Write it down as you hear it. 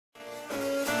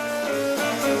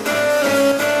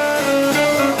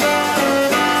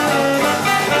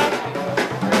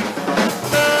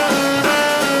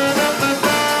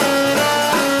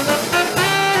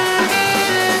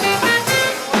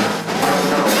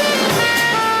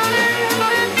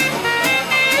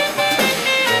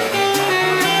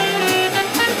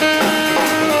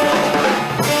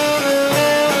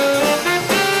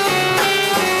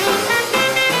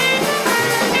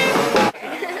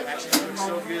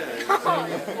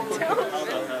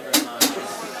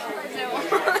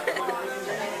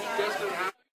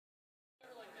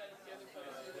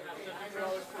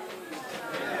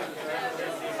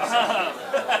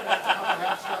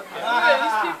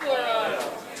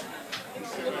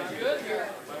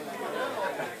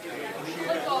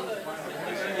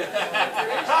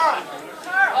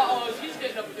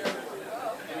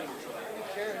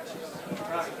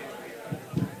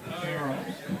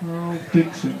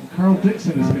Carl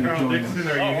Dixon is going to join us. Carl Dixon,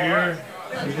 are you here?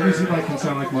 Let me see if I can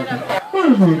sound like Mark.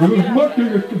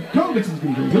 Carl Dixon's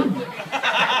going to join us.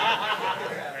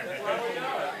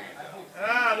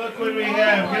 Ah, look what we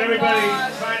have. Can everybody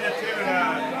find a tune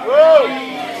out? Whoa!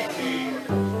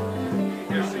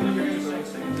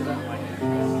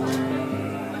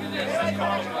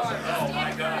 Oh my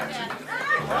God.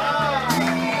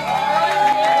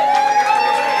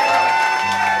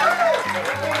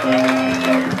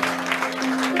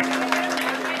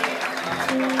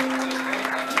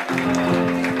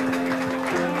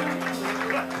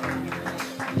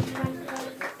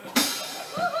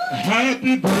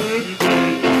 Happy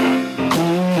birthday,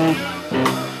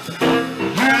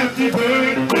 happy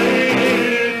birthday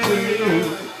to you.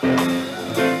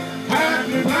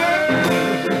 Happy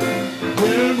birthday,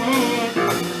 dear Lord.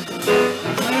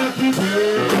 Happy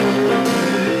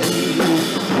birthday to you.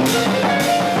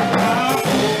 How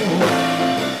old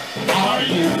are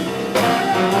you?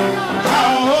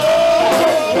 How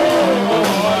old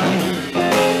are you?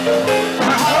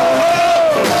 How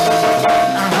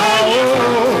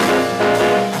old?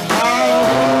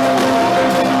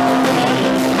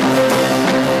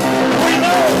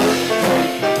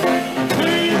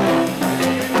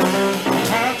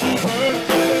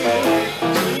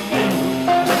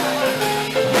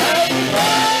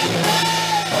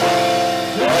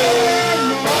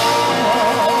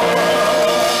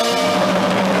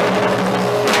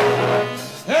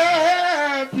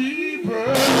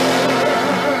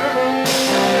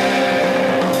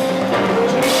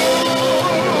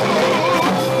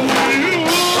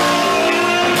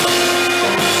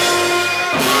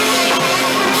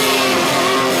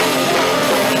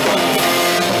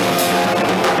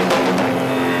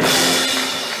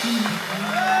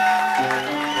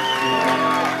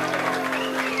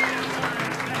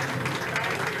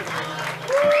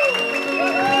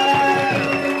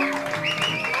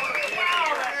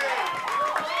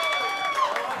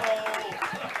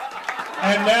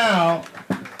 And now,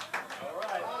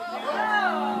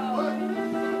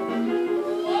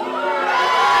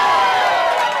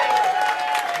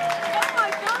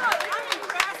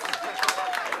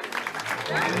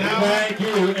 Thank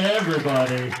you,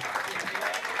 everybody.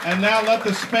 and now let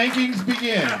the spankings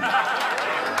begin.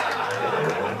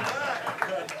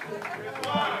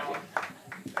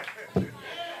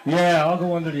 Yeah, I'll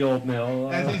go under the old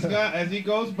mill. As he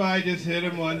goes by, just hit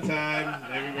him one time.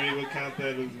 Everybody will count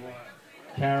that as one.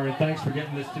 Karen, thanks for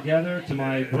getting this together. To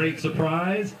my great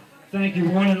surprise, thank you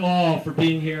one and all for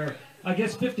being here. I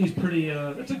guess 50 is pretty,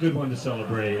 it's a good one to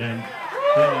celebrate. And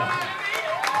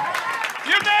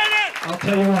You made it! I'll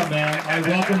tell you what, man, I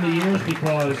welcome the years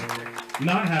because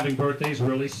not having birthdays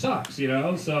really sucks, you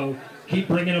know? So keep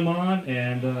bringing them on,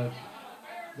 and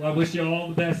well, I wish you all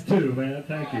the best too, man.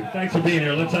 Thank you. Thanks for being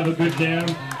here. Let's have a good jam,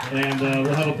 and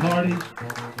we'll have a party.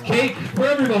 Cake for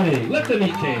everybody. Let them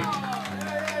eat cake.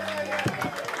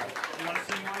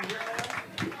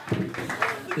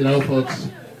 You know, folks,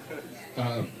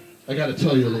 I got to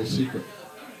tell you a little secret.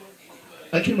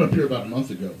 I came up here about a month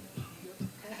ago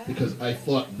because I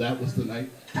thought that was the night.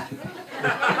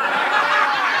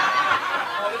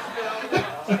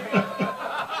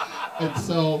 And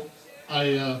so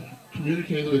I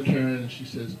communicated with Karen, and she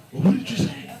says, well, what did you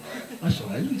say? I said,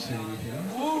 I didn't say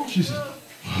anything. She says,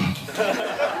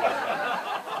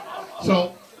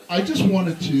 so I just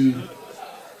wanted to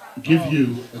give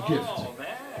you a gift.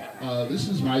 This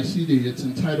is my CD. It's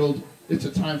entitled, It's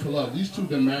a Time for Love. These two have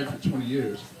been married for 20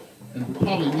 years, and we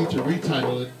probably need to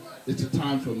retitle it, It's a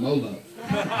Time for Mo Love.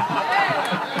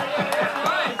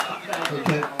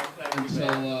 Okay? And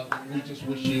so we just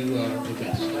wish you the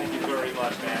best. Thank you very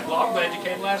much, man. Well, I'm glad you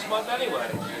came last month anyway.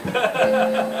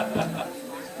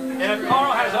 And if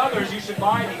Carl has others, you should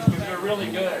buy these because they're really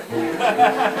good.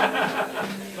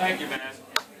 Thank you, man.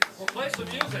 Well, play some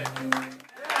music.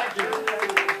 Thank you.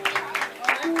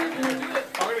 I'm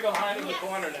going to go hide in the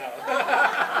corner now.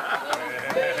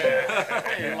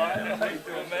 Hey, Elijah, how you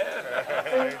doing, man?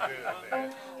 How you doing,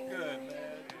 man? Good, man.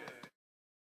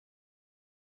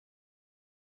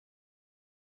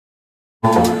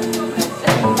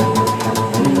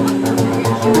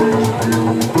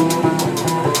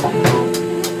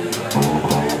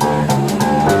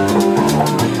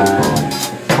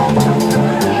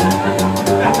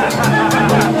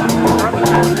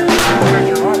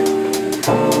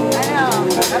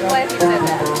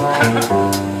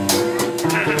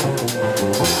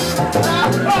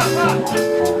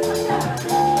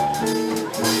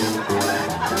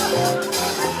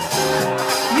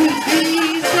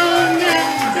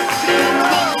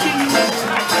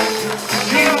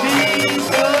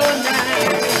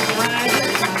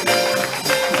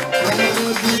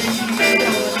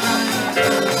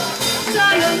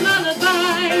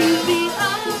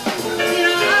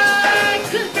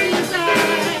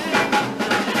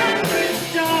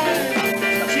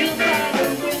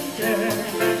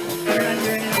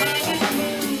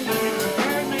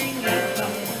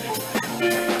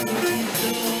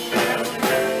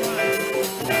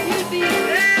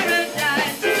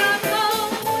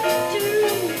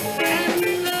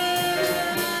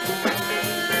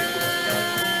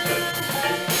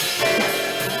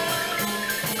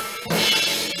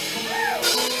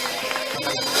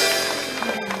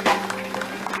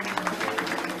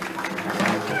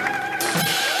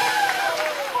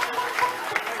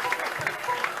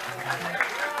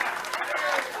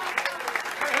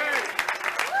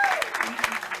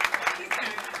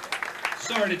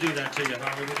 Sorry to do that to you,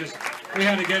 Howie. We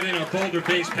had to get in a Boulder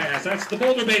Bass Pass. That's the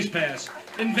Boulder Bass Pass,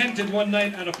 invented one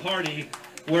night at a party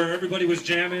where everybody was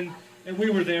jamming, and we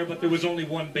were there, but there was only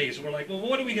one bass. We're like, well,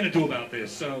 what are we going to do about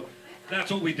this? So that's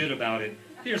what we did about it.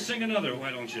 Here, sing another,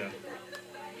 why don't you?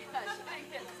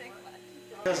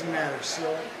 Doesn't matter,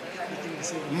 so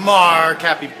Mark,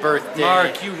 happy birthday.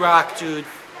 Mark, you rock, dude.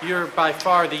 You're by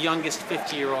far the youngest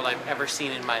 50-year-old I've ever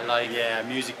seen in my life. Yeah,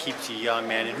 music keeps you young,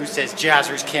 man. And who says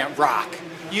jazzers can't rock?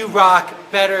 You rock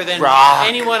better than Rock.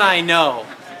 anyone I know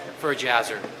for a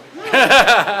jazzer. All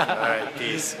right,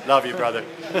 peace. Love you, brother.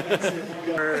 all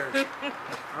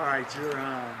right, you're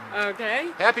on. Okay.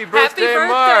 Happy birthday,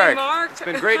 Mark. It's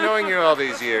been great knowing you all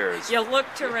these years. You look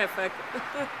terrific.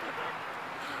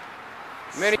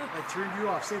 Many, I turned you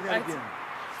off. Say that again.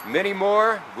 many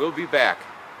more will be back.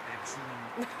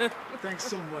 Excellent. Thanks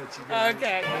so much, you guys.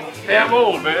 Okay. Hey, I'm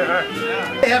old, man.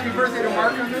 Hey, happy birthday to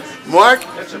Mark on this. Mark,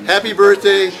 happy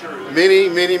birthday. Many,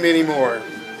 many, many more.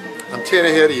 I'm 10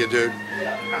 ahead of you, dude.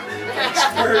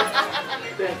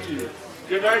 Thank you.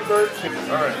 Good night, Bert. All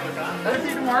right.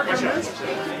 Birthday to Mark on this.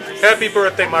 Happy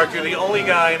birthday, Mark. You're the only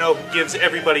guy I know who gives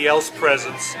everybody else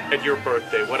presents at your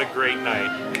birthday. What a great night.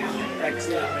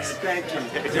 Excellent, man. Thank you.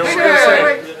 You know what we're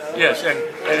going to say? Yes, and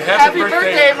happy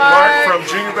birthday, Mark, from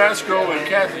Junior Basco and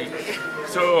Kathy.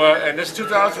 So, and this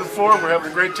 2004, we're having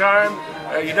a great time.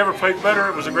 You never played better.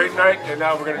 It was a great night, and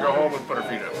now we're going to go home and put our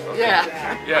feet up. Okay? Yeah.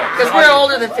 Yeah. Because we're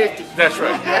older than 50. That's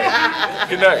right.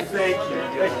 Good night. Thank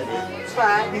you.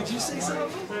 Bye. Did you say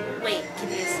something? Wait, give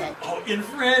me a sec. Oh, in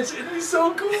French. It'd be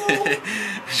so cool.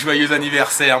 Joyeux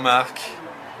anniversaire, Mark.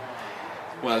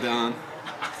 Well done.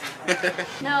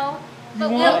 No, but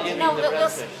we'll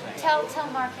tell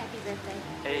Mark happy birthday.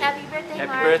 Hey, Happy birthday, happy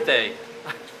Mark. birthday.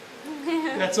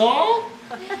 That's all?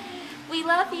 We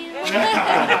love you.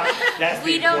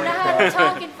 We don't know how to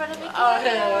talk in front of the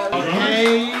camera.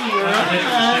 Okay, you're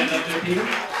on.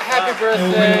 Happy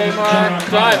birthday, Mark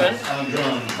Diamond.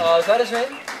 Is that his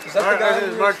name? Is that the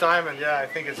guy? Mark Diamond, yeah, I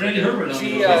think it's Randy Herbert. He's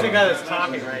the guy that's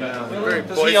talking right now. Very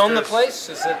Does he own the place?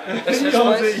 Is this his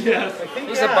place? Yes.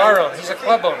 He's a bar owner. He's a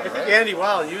club owner, I think right? Andy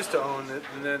Weil used to own it,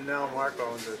 and then now Mark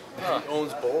owns it. Huh. He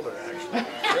owns Boulder, actually.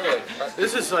 Really?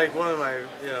 This is like one of my,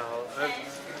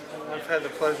 I've had the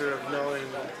pleasure of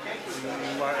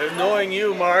knowing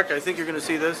you, Mark. I think you're going to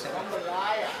see this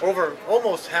over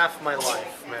almost half my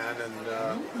life, man, and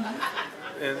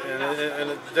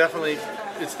it definitely,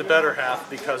 it's the better half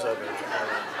because of it.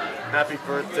 Happy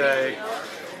birthday,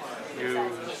 you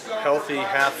healthy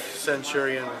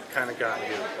half-centurion kind of guy.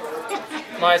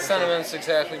 My sentiments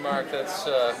exactly, Mark. That's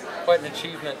quite an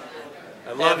achievement.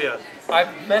 I love you.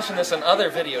 I've mentioned this on other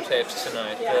videotapes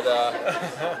tonight,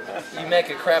 that you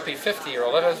make a crappy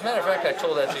 50-year-old. As a matter of fact, I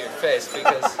told that to your face,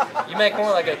 because you make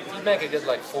a good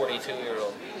like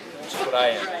 42-year-old, which is what I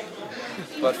am.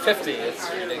 But 50, it's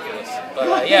ridiculous.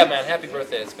 But yeah, man, happy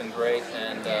birthday. It's been great,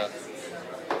 and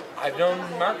I've known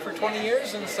Mark for 20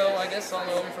 years, and so I guess I'll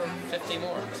know him for 50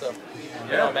 more. So,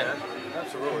 Yeah, man.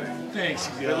 Absolutely. Thanks,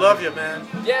 you We guys. love you, man.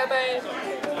 Yeah, man.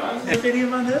 Any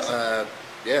on this?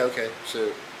 Yeah, okay.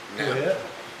 So, Go now, ahead.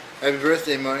 happy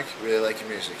birthday, Mark. Really like your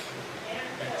music.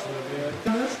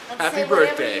 Happy Happy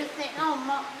birthday. Oh,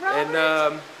 Robert.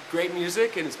 And great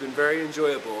music, and it's been very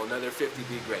enjoyable. Another 50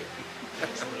 be great.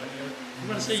 You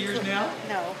want to say yours now?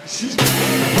 No.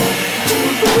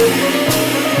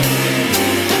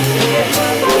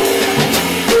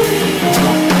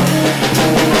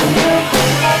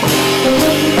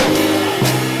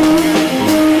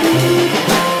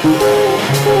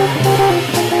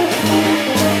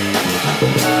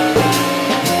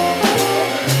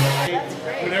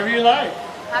 Whatever you like.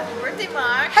 Happy birthday,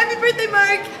 Mark. Happy birthday,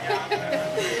 Mark.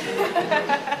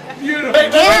 Beautiful.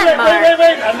 Wait.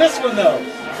 On this one, though.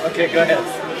 Okay, go ahead.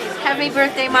 Happy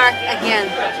birthday, Mark, again.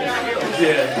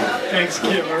 Yeah. Thanks,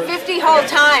 Kimmer. 50 whole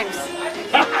times.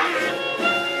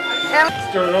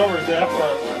 Start over at that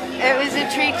part. It was a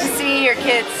treat to see your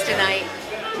kids tonight,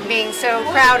 being so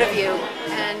proud of you,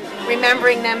 and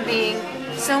remembering them being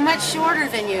so much shorter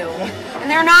than you. And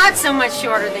they're not so much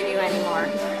shorter than you anymore.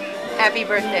 Happy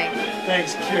birthday.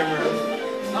 Thanks, Kimmer.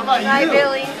 How about Bye, you?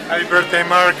 Billy. Happy birthday,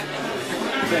 Mark.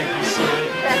 Thank you, sir.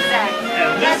 That's that.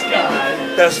 And this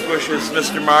guy. Best wishes,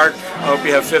 Mr. Mark. I hope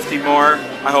you have 50 more.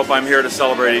 I hope I'm here to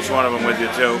celebrate each one of them with you,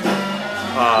 too.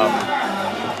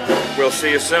 We'll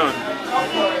see you soon.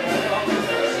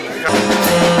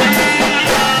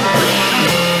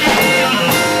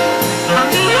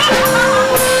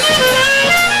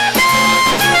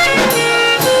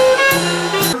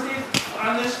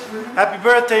 Happy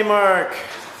birthday, Mark.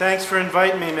 Thanks for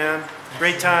inviting me, man.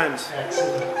 Great times.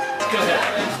 Excellent.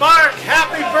 Mark,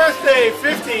 happy birthday,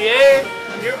 50, eh?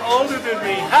 You're older than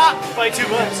me. Ha! By 2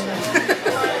 months.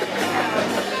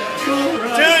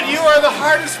 Dude, you are the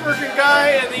hardest working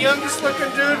guy and the youngest looking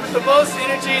dude with the most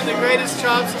energy and the greatest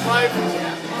chops in life.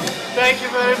 Thank you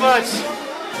very much.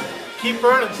 Keep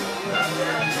burning.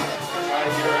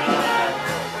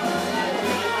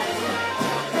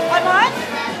 Hi, Mark.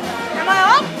 Am I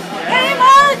on? Hey,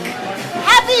 Mark.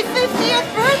 Happy 50th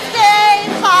birthday.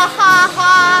 Ha, ha,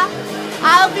 ha.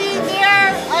 I'll be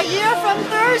there a year from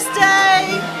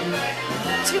Thursday.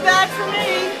 Too bad for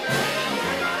me.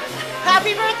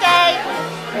 Happy birthday.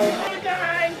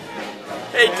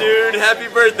 Hey, dude. Happy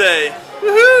birthday.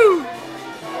 Woohoo.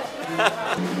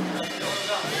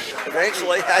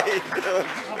 Eventually, how you doing?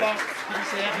 How about, can you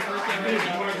say happy birthday,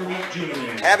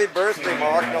 Jr.? Happy birthday,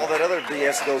 Mark, and all that other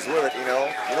BS goes with it, you know?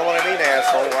 You know what I mean,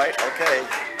 asshole, right? Okay.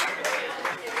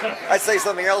 I'd say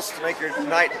something else to make your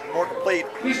night more complete,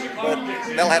 but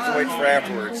they'll have to wait for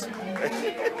afterwards.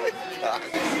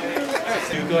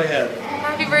 Go ahead.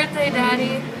 Happy birthday,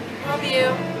 Daddy. Love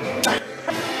you.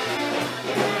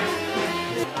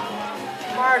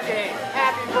 Marky,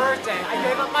 happy birthday. I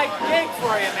gave up my gig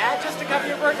for you, man, just to come to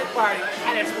your birthday party,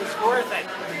 and it was worth it.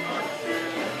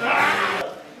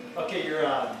 Okay, you're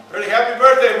on. Really happy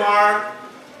birthday, Mark.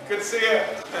 Good to see you.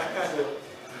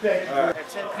 Thank you.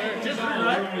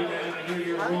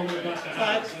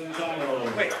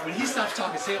 Wait, when he stops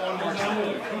talking, say it one more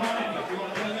time.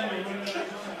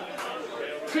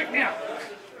 Quick now.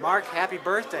 Mark, happy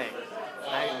birthday.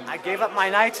 I gave up my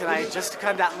night tonight just to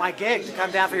come down, my gig, to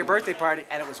come down for your birthday party,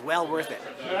 and it was well worth it.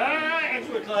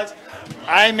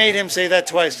 I made him say that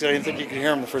twice because I didn't think you could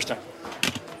hear him the first time.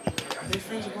 Are they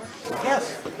friends of Mark?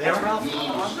 Yes, they are. Ralph?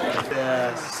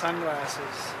 Yes.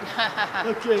 Sunglasses.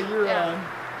 Okay, you're on.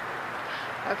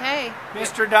 Okay.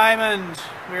 Mr. Diamond,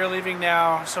 we are leaving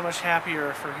now, so much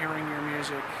happier for hearing your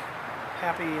music.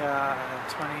 Happy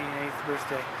 28th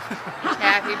birthday.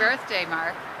 Happy birthday,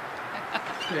 Mark.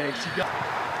 Thanks.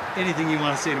 Anything you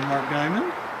want to say to Mark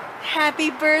Diamond? Happy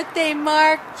birthday,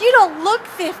 Mark. You don't look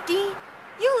 50.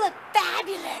 You look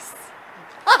fabulous.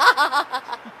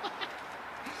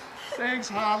 Thanks,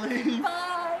 Holly.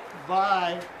 Bye.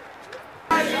 Bye.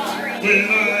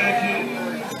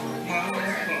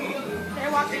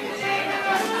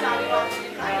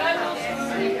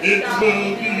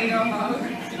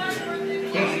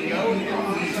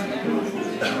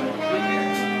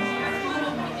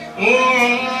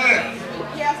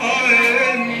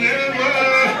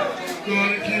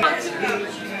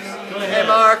 Hey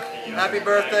Mark, happy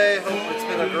birthday. Hope it's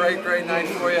been a great, great night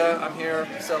for you. I'm here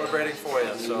celebrating for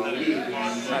you, so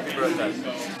happy birthday.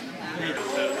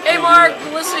 Hey Mark,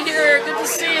 Melissa here. Good to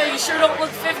see you. You sure don't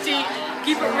look 50.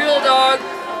 Keep it real, dog.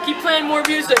 Keep playing more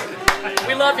music.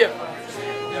 We love you.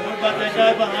 What about that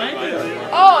guy behind you?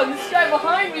 Oh, and this guy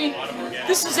behind me.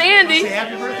 This is Andy. Say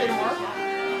happy birthday to Mark.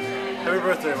 Happy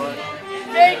birthday, Mark.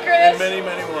 Hey, Chris. And many,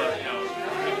 many more.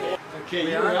 Okay,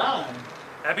 you're on.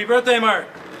 Happy birthday, Mark.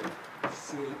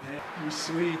 Sweet, man. You're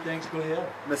sweet. Thanks. Go ahead.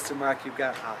 Mr. Mark, you've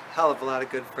got a hell of a lot of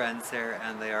good friends here,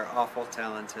 and they are awful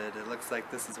talented. It looks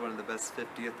like this is one of the best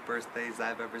 50th birthdays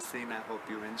I've ever seen. I hope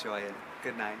you enjoy it.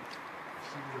 Good night.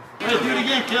 Let's do it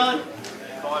again, Kelly.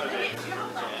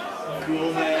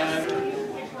 Cool, man.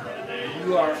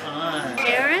 You are on.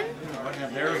 Aaron?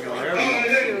 There we go. There we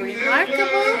go. You're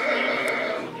remarkable.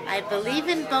 I believe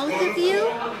in both of you,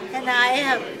 and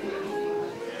I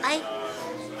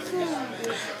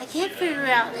can't figure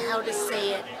out how to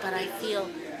say it, but I feel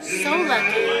so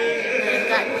lucky that I've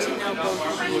gotten to know both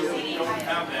of you.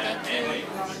 Thank you.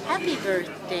 Happy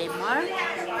birthday, Mark.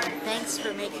 Thanks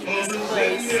for making this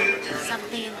place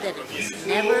something that it was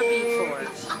never before.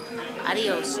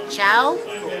 Adios. Ciao.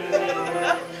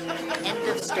 End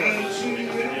of story.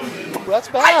 That's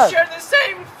I bad. share the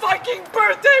same fucking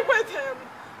birthday with him.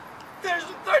 There's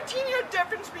a 13-year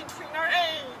difference between our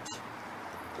age.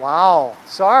 Wow.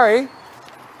 Sorry.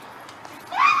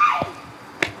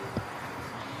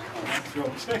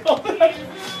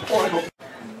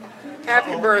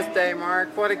 Happy birthday,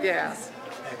 Mark. What a gas.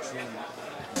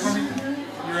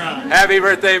 You're on. Happy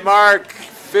birthday, Mark.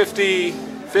 50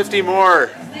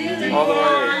 more. All the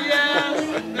way.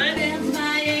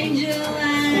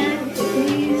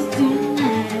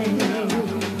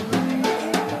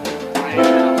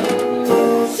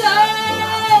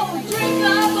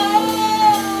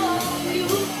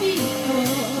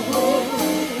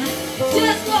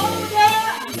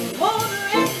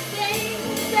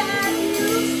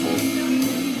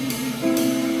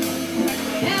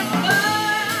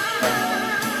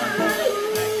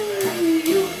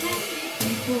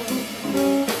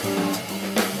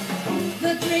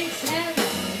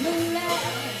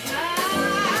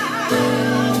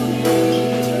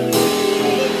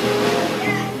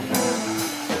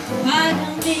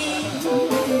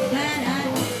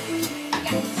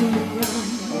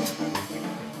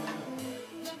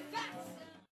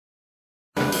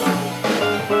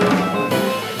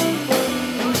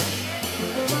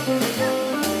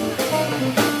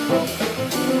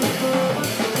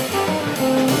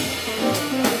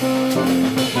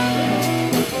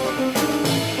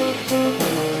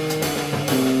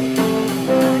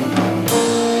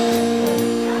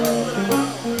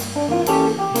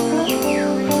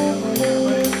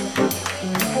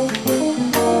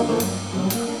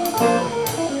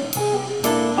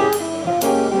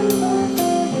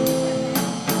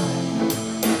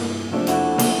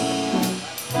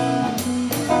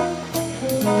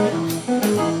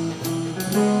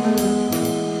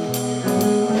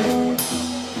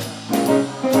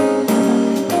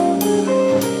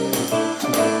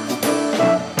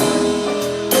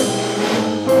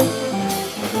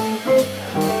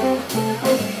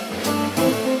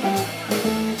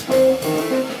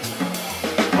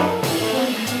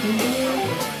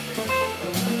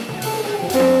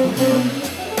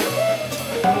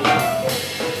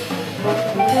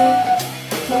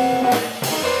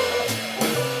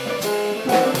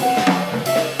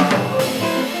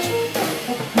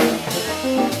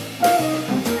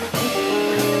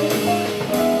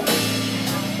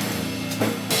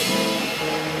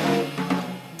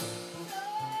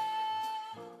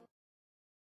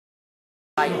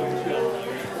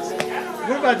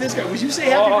 about this guy? Would you say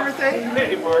happy birthday?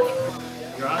 Hey, Mark.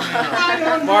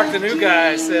 Mark, the new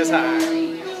guy, says hi.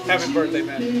 Happy birthday,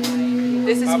 man.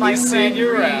 This is I'll my be seeing friend.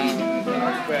 you around.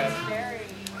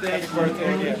 Happy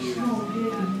birthday again.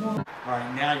 All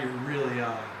right, now you're really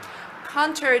on.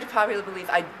 Contrary to popular belief,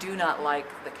 I do not like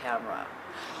the camera.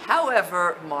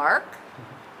 However, Mark,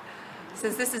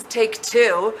 since this is take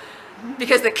 2,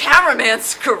 because the cameraman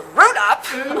screwed up,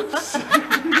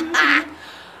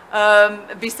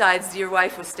 besides your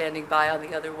wife was standing by on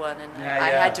the other one, and I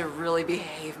had to really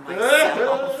behave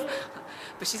myself.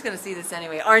 But she's going to see this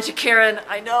anyway. Aren't you, Karen?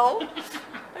 I know.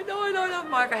 I know,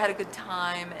 Mark. I had a good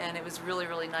time, and it was really,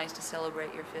 really nice to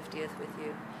celebrate your 50th with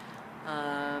you.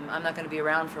 I'm not going to be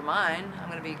around for mine. I'm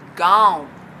going to be gone.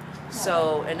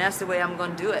 So, and that's the way I'm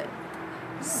going to do it.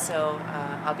 So,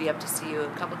 I'll be up to see you a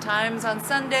couple times on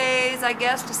Sundays, I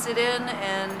guess, to sit in,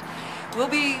 and we'll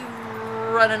be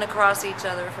running across each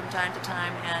other from time to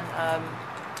time, and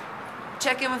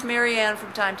check in with Marianne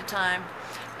from time to time.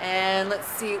 And let's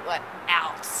see what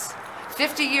else.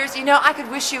 50 years, you know, I could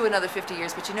wish you another 50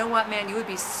 years, but you know what, man? You would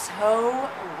be so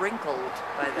wrinkled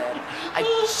by then. I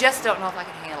just don't know if I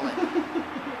can handle it.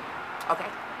 Okay.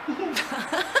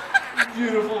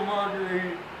 Beautiful,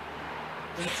 Marguerite.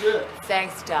 That's it.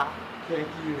 Thanks, Doc. Thank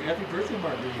you. Happy birthday,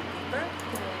 Marguerite.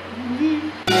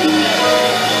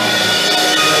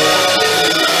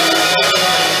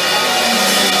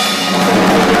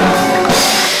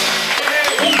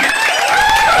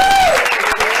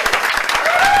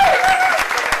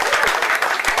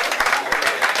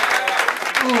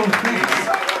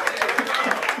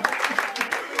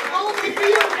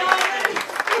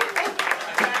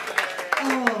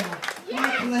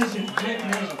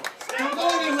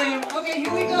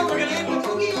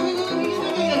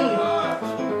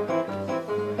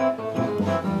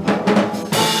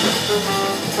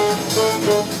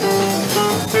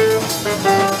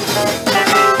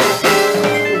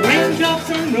 Raindrops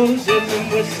and roses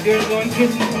and whiskers on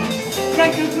kittens,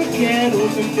 crackers with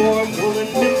candles and warm woolen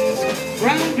mittens,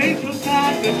 brown paper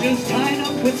packages tied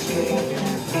up with string.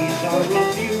 These are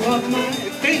a few of my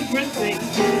favorite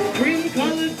things.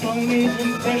 Cream-colored ponies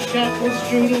and fresh apple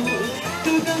strudel,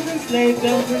 2 dozen sleigh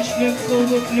bells and schnitzel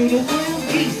with noodle, wild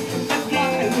geese that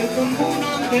fly with the moon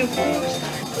on their forks.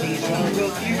 These are a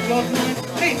few of my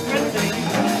favorite things.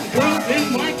 Girls in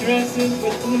white dresses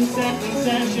with blue satin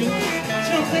sashes,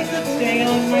 snowflakes that stay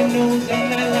on my nose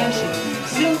and eyelashes,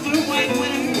 silver white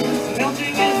winds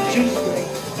melting into spring.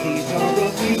 These are a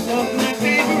few of my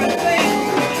favorite things.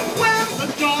 When the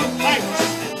dog bites,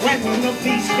 when the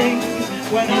bee stings,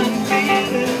 when I'm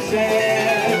feeling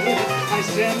sad, I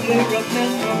simply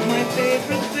remember my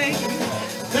favorite things.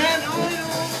 Then I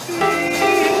don't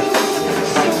feel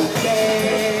so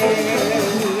bad,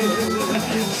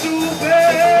 so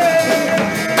bad.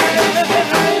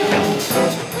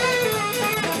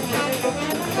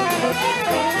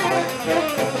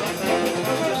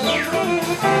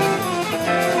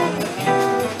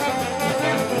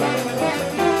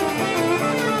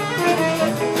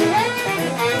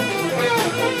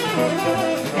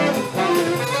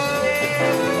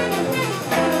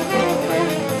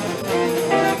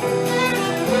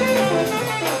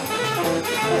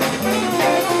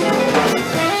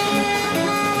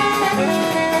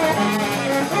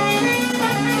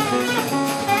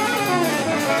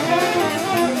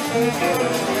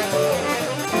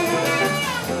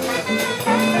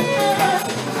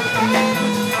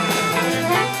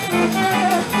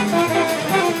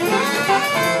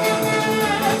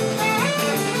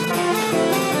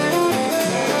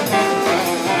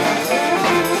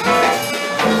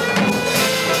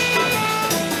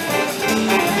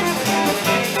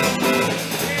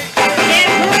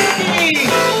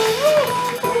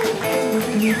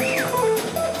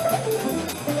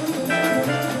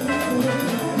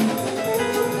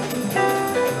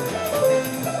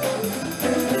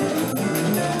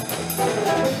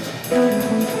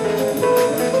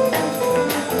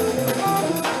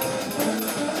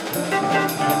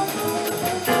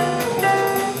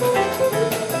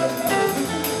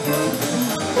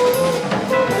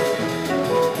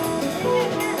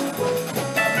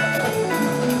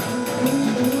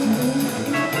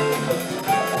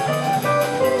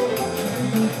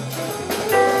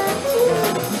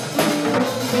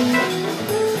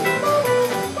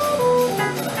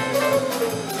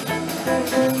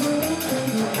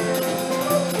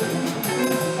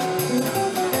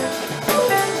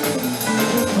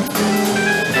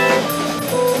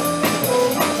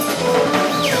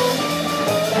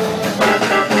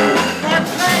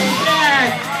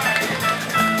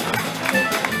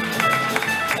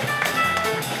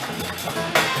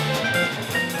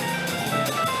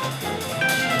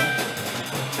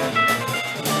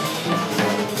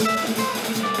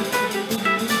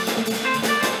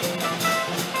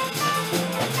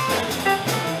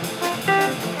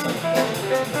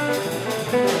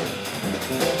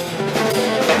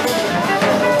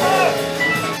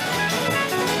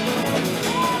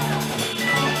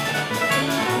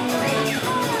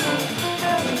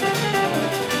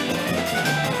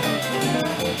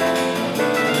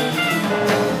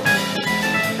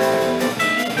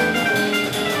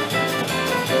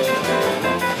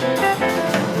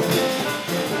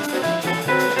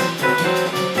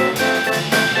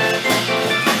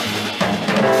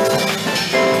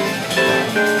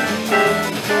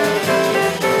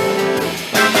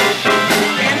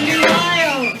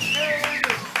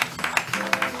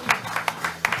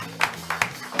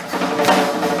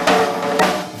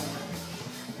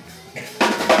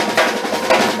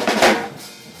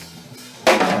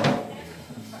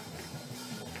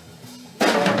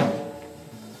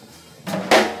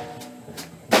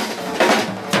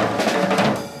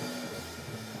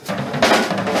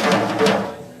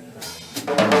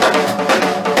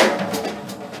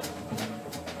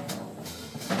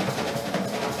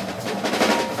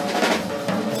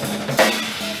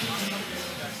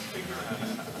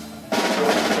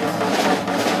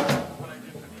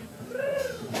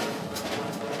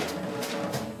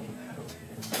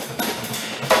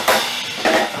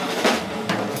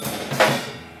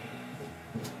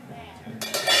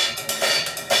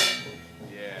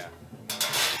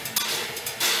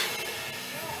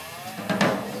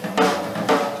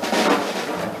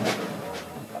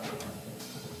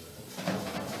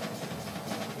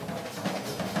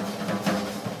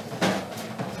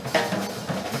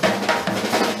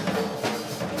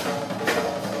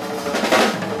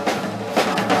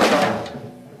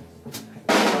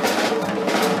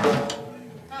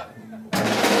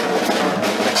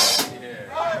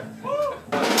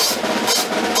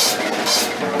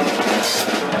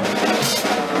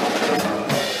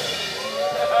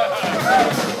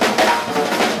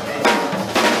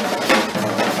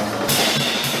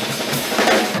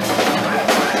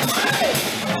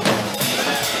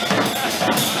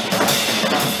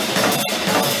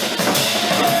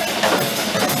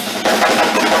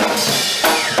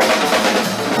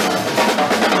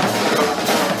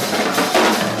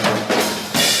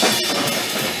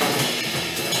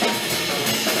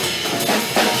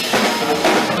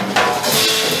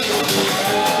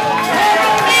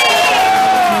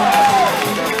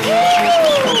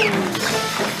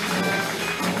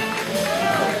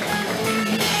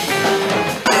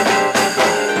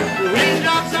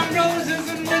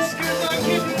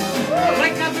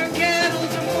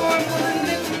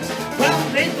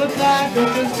 Facebook Live or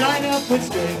just tied up with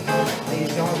string.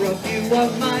 These are a few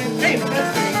of my favorite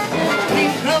things.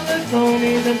 Pink-colored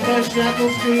ponies and fresh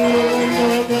apple steel, and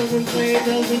more dozen sleigh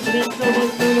bells and tips of a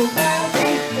little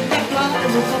family that fly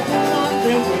with a couple on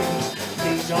their wings.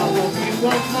 These are a few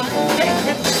of my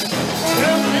favorite things.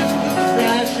 Girls in blue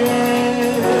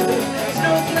sashes,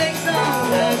 snowflakes on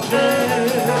lashes,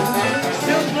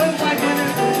 silver white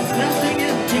winners, melting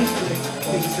in tinkling.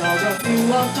 These are a few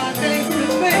of my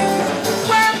favorite things.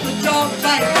 When the dog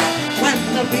bites, when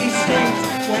the bee stings,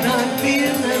 when I'm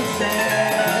feeling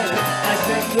sad, I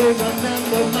simply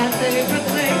remember my favorite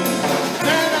things.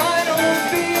 Then I don't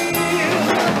feel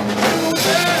too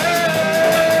bad,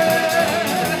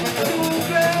 too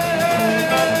bad.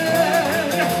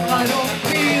 I don't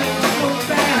feel so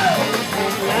bad.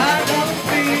 I don't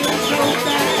feel so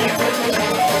bad.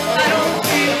 I don't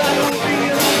feel, I don't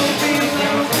feel, I don't feel, I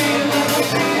don't feel, I don't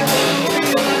feel,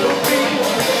 I don't feel, I don't feel,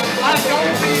 I don't feel, I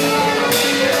don't feel, I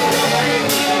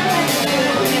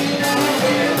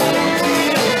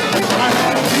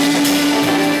don't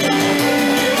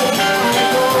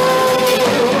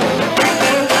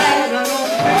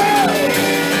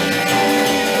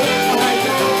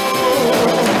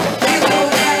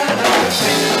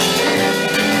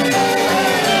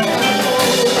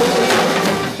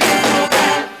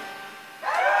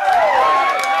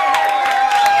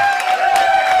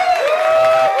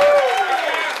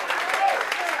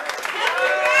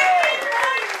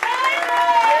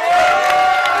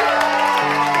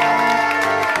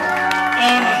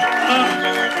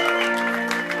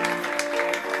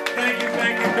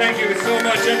Thank you so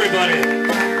much, everybody.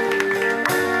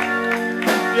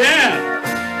 Yeah.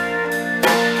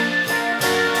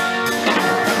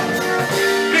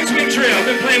 Mixed Wing Trio. I've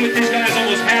been playing with these guys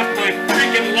almost half my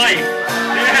freaking life.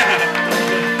 Yeah.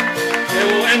 And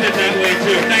we'll end it that way,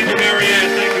 too. Thank you,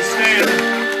 Marianne. Thank you, Stan.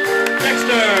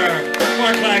 Dexter.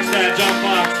 Mark Flagstad. John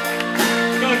Fox.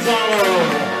 Gonzalo.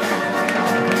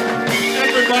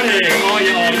 Everybody. All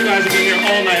you guys have been here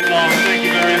all night long. Thank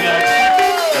you very much.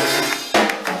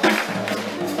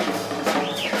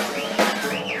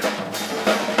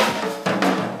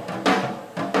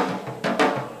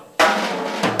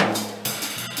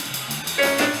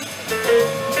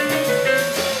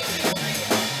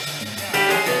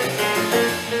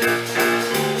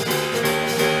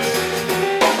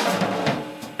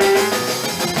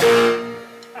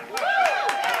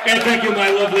 And thank you, my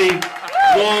lovely,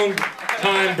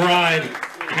 long-time bride,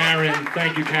 Karen.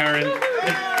 Thank you, Karen.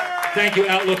 And thank you,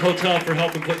 Outlook Hotel, for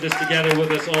helping put this together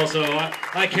with us also.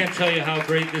 I can't tell you how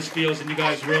great this feels, and you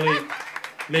guys really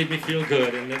made me feel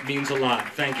good, and it means a lot.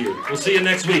 Thank you. We'll see you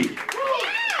next week.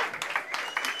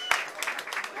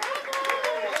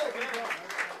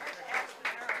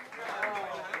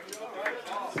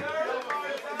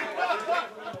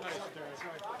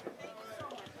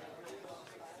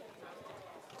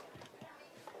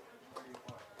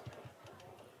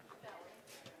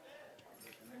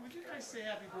 Say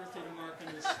happy birthday to Mark in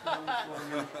this film for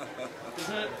me. Is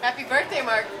that... Happy birthday,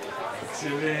 Mark.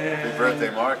 Happy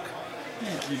birthday, Mark.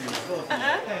 Thank you.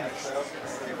 Thanks.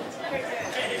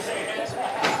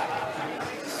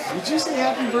 Would you say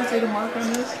happy birthday to Mark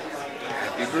on this?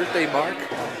 Happy birthday, Mark.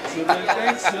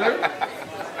 Thanks, sir.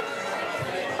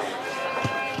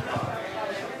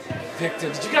 Victor,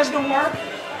 did you guys know Mark?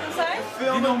 Sorry?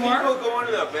 You know Mark? Going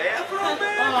to the bathroom,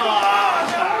 man?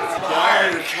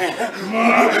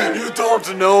 Mark, you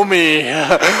don't know me,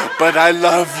 but I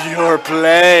love your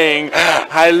playing.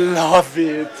 I love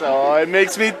it. Oh, it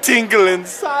makes me tingle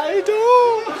inside.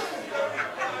 Oh.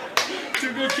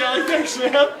 Too good, Kelly. Thanks,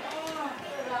 man.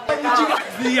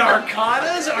 The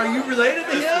Arcadas? Are you related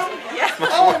to him? Yeah.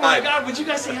 Oh my God! Would you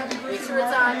guys say happy birthday,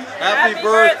 Mark? Happy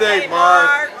birthday,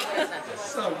 Mark.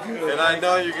 So good. And I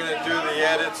know you're going to do the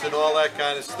edits and all that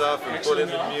kind of stuff and put in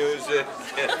the music.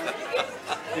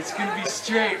 It's going to be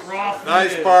straight, raw.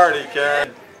 Nice party,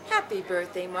 Karen. Happy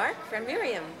birthday, Mark, from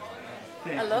Miriam.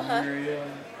 Thank Aloha. You, Miriam.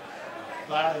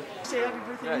 Bye. Say happy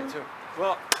birthday. Yeah, too.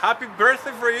 Well, happy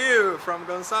birthday for you from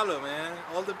Gonzalo, man.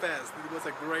 All the best. It was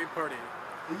a great party.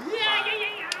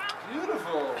 Yeah.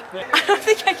 Beautiful. I don't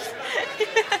think I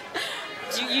can.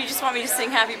 You just want me to sing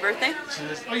happy birthday?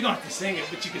 Oh, you don't have to sing it,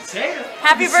 but you can say it.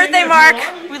 Happy birthday, Mark.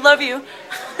 We love you.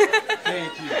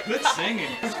 Thank you. Good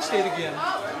singing. Say it again.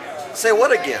 Say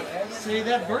what again? Say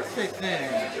that birthday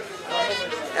thing.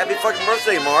 Happy fucking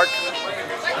birthday, Mark.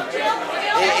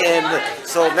 And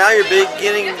so now you're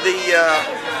beginning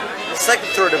the second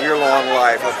third of your long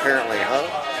life, apparently, huh?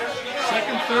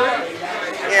 Second third?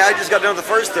 Yeah, I just got done with the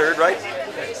first third, right?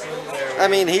 I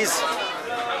mean,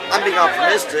 I'm being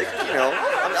optimistic, you know.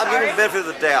 I'm giving the benefit of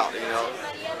the doubt, you know.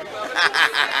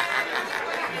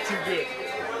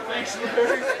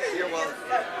 You're welcome.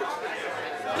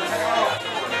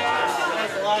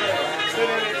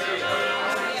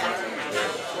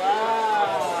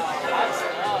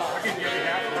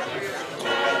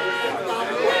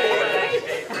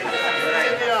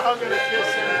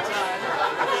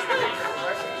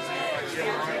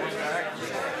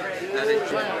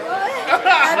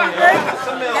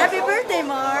 Happy birthday,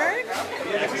 Mark.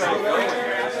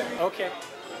 Okay.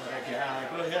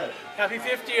 Go ahead. Happy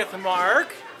 50th,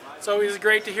 Mark. It's always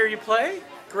great to hear you play.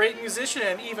 Great musician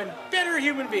and even better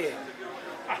human being.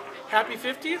 Happy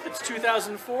 50th. It's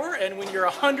 2004, and when you're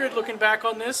 100 looking back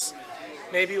on this,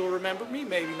 maybe you'll remember me,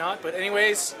 maybe not. But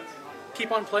anyways,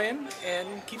 keep on playing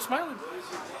and keep smiling.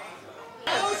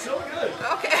 Oh, so good.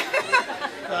 Okay.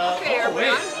 Okay, oh,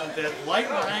 wait. The light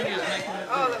behind you is making it.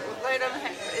 Oh, the light on the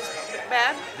head is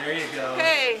bad? There you go.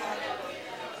 Okay.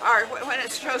 When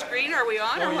it shows green, are we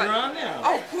on or what? You're on now.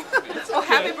 Oh, oh,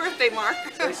 happy birthday, Mark.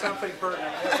 Say something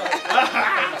pertinent.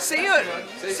 see you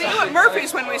at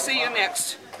Murphy's when we see you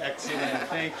next. Excellent.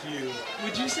 Thank you.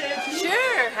 Would you say it too?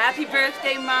 Sure. Happy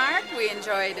birthday, Mark. We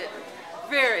enjoyed it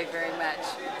very, very much.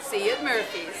 See you at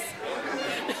Murphy's.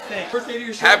 Birthday to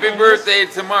your Happy birthday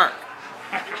to Mark.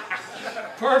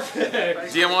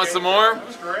 Perfect. Do you want some more? That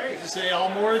was great. You say all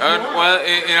more? Well,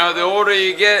 you know, the older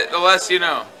you get, the less you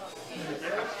know.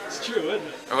 It's true, isn't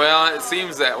it? Well, it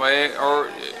seems that way, or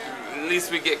at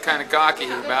least we get kind of cocky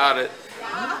about it.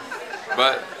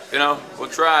 But, you know, we'll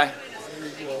try.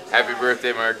 Happy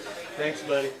birthday, Mark. Thanks,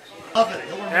 buddy. Love it.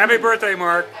 Happy birthday,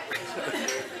 Mark.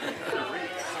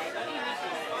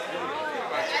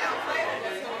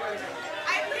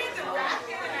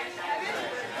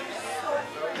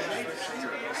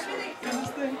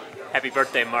 Happy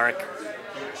birthday, Mark.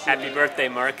 Happy birthday,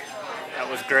 Mark. That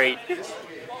was great.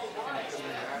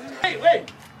 Hey,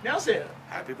 wait. Now say it.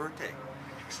 Happy birthday.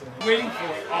 Excellent. Waiting for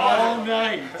it all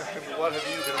night. What have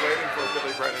you been waiting for,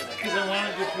 Billy Brennan? Because I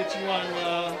wanted to put you on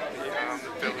the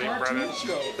Billy Brennan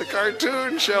show. The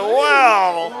cartoon show.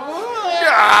 Wow.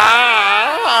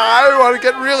 I want to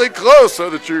get really close so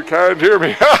that you can't hear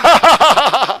me.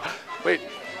 Wait.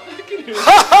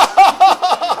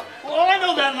 Oh, I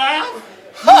know that laugh.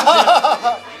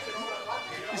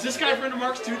 Is this guy a friend of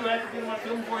Mark's too? Do I have to get him on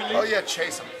film before he leaves? Oh yeah,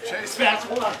 chase him. Chase him.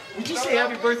 Hold on. Would you say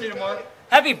happy birthday to Mark?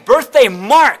 Happy birthday,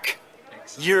 Mark!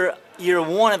 You're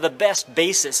one of the best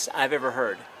bassists I've ever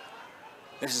heard.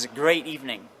 This is a great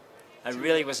evening. I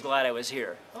really was glad I was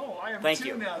here. Oh, I am Thank too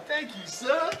you. now. Thank you,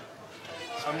 sir.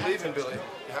 I'm leaving, Billy.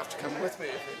 You have to come with me.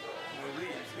 If you leave,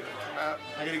 you come out.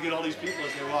 I gotta get all these people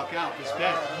as they walk out. Because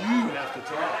Beth, you have to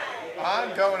talk.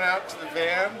 I'm going out to the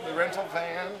van, the rental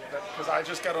van, because I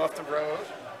just got off the road.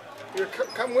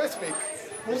 Come with me.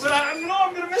 Well, but I'm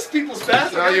gonna miss people's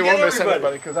Beth. No, you won't miss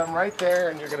anybody, because I'm right there,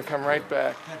 and you're gonna come right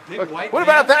back. Big Look, white what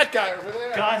van. about that guy over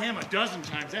there? Got him a dozen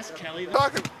times. That's Kelly.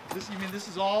 Talking. You mean this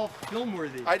is all film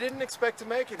worthy? I didn't expect to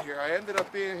make it here. I ended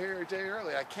up being here a day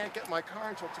early. I can't get my car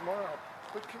until tomorrow.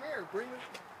 But come here, bring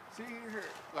it. See here,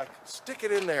 like stick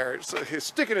it in there. So here,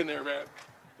 stick it in there, man.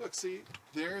 Look, see,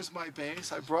 there's my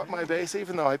bass. I brought my bass,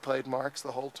 even though I played Mark's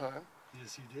the whole time.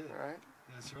 Yes, you did. Right?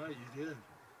 That's right, you did.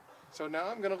 So now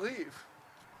I'm gonna leave.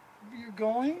 You're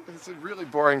going? It's really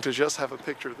boring to just have a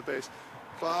picture of the bass.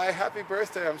 Bye, happy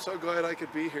birthday. I'm so glad I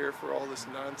could be here for all this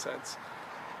nonsense.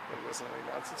 It wasn't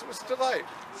any nonsense, it was a delight.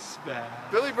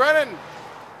 Billy Brennan!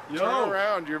 Yo. Turn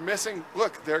around, you're missing.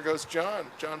 Look, there goes John.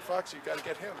 John Fox, you gotta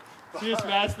get him. Cheers,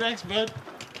 Matt. Thanks, bud.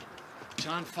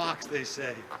 John Fox, they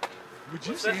say. Would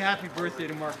you say happy birthday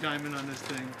to Mark Diamond on this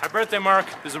thing? Happy birthday, Mark.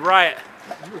 This is a riot.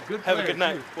 You're a good player. Have a good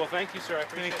night. Too. Well, thank you, sir. I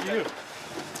appreciate Thank you.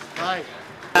 Bye.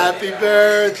 Happy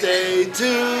birthday to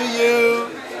you.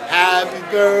 Happy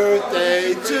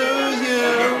birthday to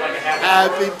you.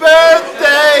 Happy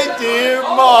birthday, dear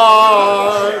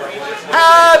Mark.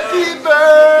 Happy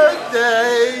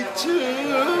birthday to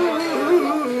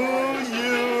you.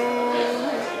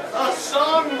 A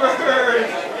songbird.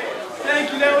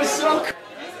 Thank you. That was so cool.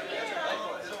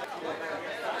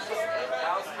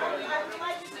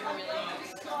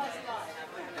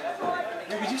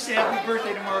 Would you say happy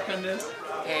birthday to Mark on this?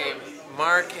 Hey,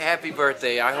 Mark, happy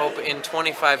birthday. I hope in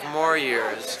 25 more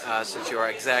years, since you are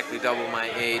exactly double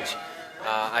my age,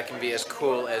 I can be as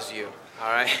cool as you.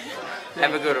 All right?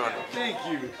 Have a good one. Thank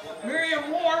you.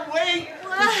 Miriam Moore, wait!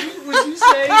 Would you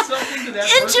say something to that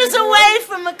Inches away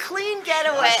from a clean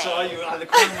getaway. I saw you out of the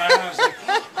corner of my eye. I was like,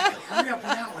 hurry up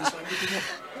with that one so I get to go.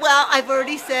 Well, I've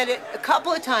already said it a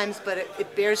couple of times, but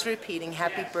it bears repeating.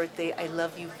 Happy birthday. I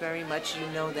love you very much. You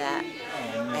know that.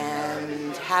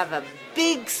 And have a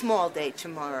big small day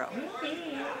tomorrow.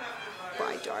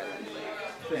 Bye, darling.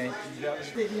 Thank you. That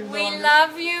was We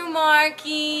love you,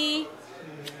 Marky.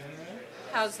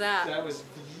 How's that? That was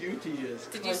beauteous.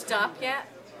 Did you stop yet?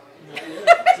 Not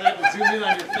yet. So I have to zoom in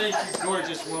on your face, you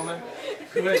gorgeous woman.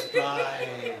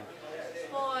 Goodbye.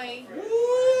 Boy.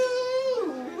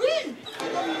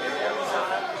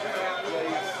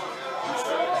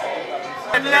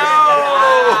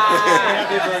 Hello!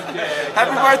 Happy birthday.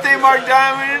 Happy birthday, Mark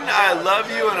Diamond. I love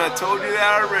you, and I told you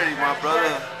that already, my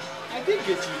brother. I did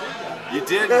get you. You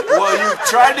did? Well, you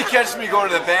tried to catch me going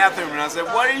to the bathroom, and I said,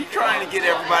 what are you trying to get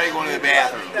everybody going to the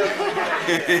bathroom?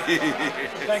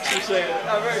 Thanks for saying it.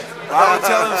 I will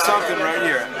tell them something right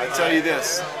here. I'll tell you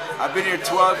this. I've been here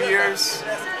 12 years.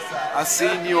 I've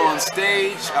seen you on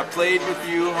stage. I played with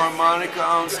you harmonica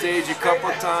on stage a couple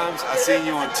of times. I've seen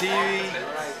you on TV.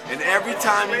 And every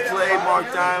time you play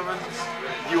Mark Diamond,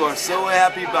 you are so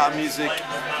happy about music,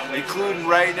 including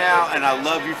right now, and I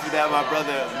love you for that, my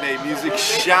brother. May music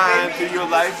shine through your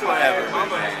life forever, my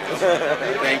man.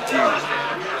 Thank you.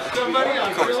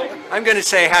 Of course. I'm going to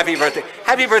say happy birthday.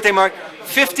 Happy birthday, Mark.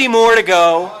 50 more to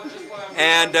go,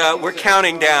 and we're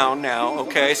counting down now,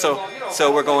 okay? So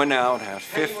we're going now to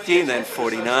 50, then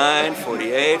 49,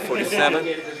 48, 47,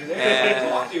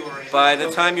 and by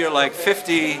the time you're like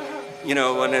 50, you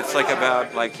know, when it's like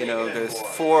about like, you know, there's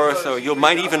 4, so you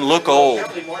might even look old.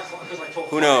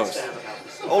 Who knows?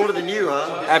 Older than you,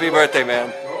 huh? Happy birthday,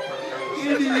 man.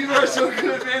 Andy, you are so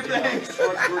good, man. Thanks.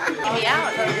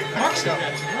 Yeah. Mark's got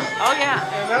that too. Oh yeah.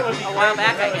 A while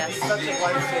back, I guess.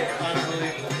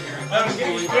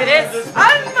 It is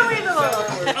unbelievable.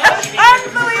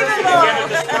 Unbelievable.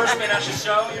 Disbursement at the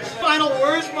show. Final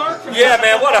words, Mark? Yeah,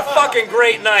 man, what a fucking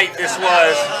great night this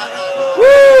was.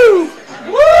 Woo!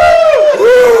 Woo!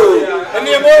 Woo! In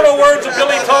the immortal words of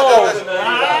Billy Toll.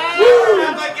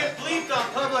 I might get bleeped on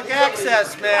public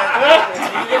access, man.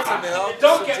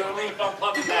 Don't get bleeped on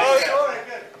public access.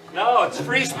 No, it's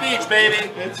free speech,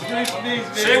 baby. It's free speech,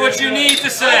 baby. Say what you need to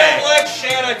say. I don't like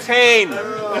Shannon Twain.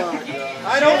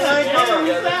 I don't like her.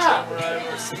 Who's that?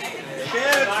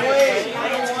 Shannon Twain.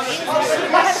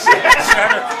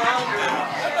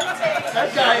 That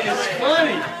guy is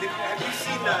funny. Have you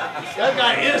seen that? That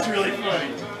guy is really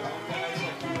funny.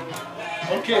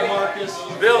 Okay, Marcus.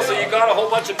 Bill, so you got a whole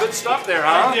bunch of good stuff there,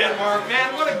 huh? I did, Mark.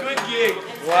 Man, what a good gig.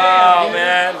 Wow,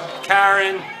 man.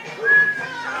 Karen.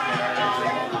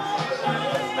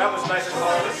 That was nice of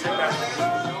Carl to sing that.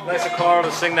 Nice of Carl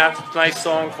to sing that nice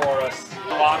song for us.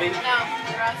 Bobby? No, you're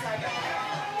outside.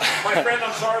 My friend,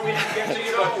 I'm sorry we didn't get to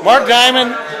you. Mark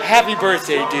Diamond, happy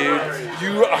birthday, dude.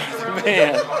 You are the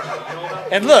man.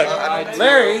 And look,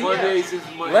 Larry,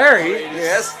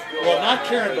 yes. Well, not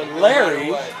Karen, but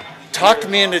Larry talked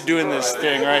me into doing this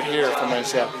thing right here for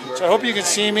myself. So I hope you can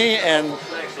see me, and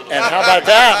how about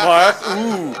that, Mark?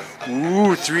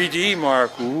 Ooh, 3D,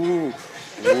 Mark. Ooh.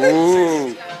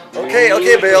 Okay,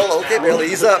 Bill,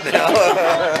 ease up now.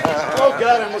 Oh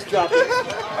God, I almost dropped it.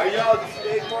 Are y'all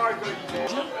big Mark?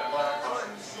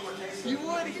 You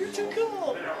would, you're too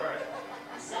cool.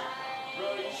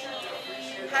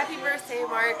 Happy birthday,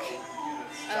 Mark.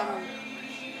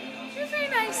 You're very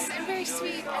nice and very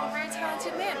sweet and a very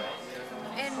talented man.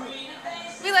 And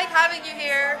we like having you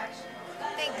here.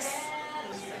 Thanks.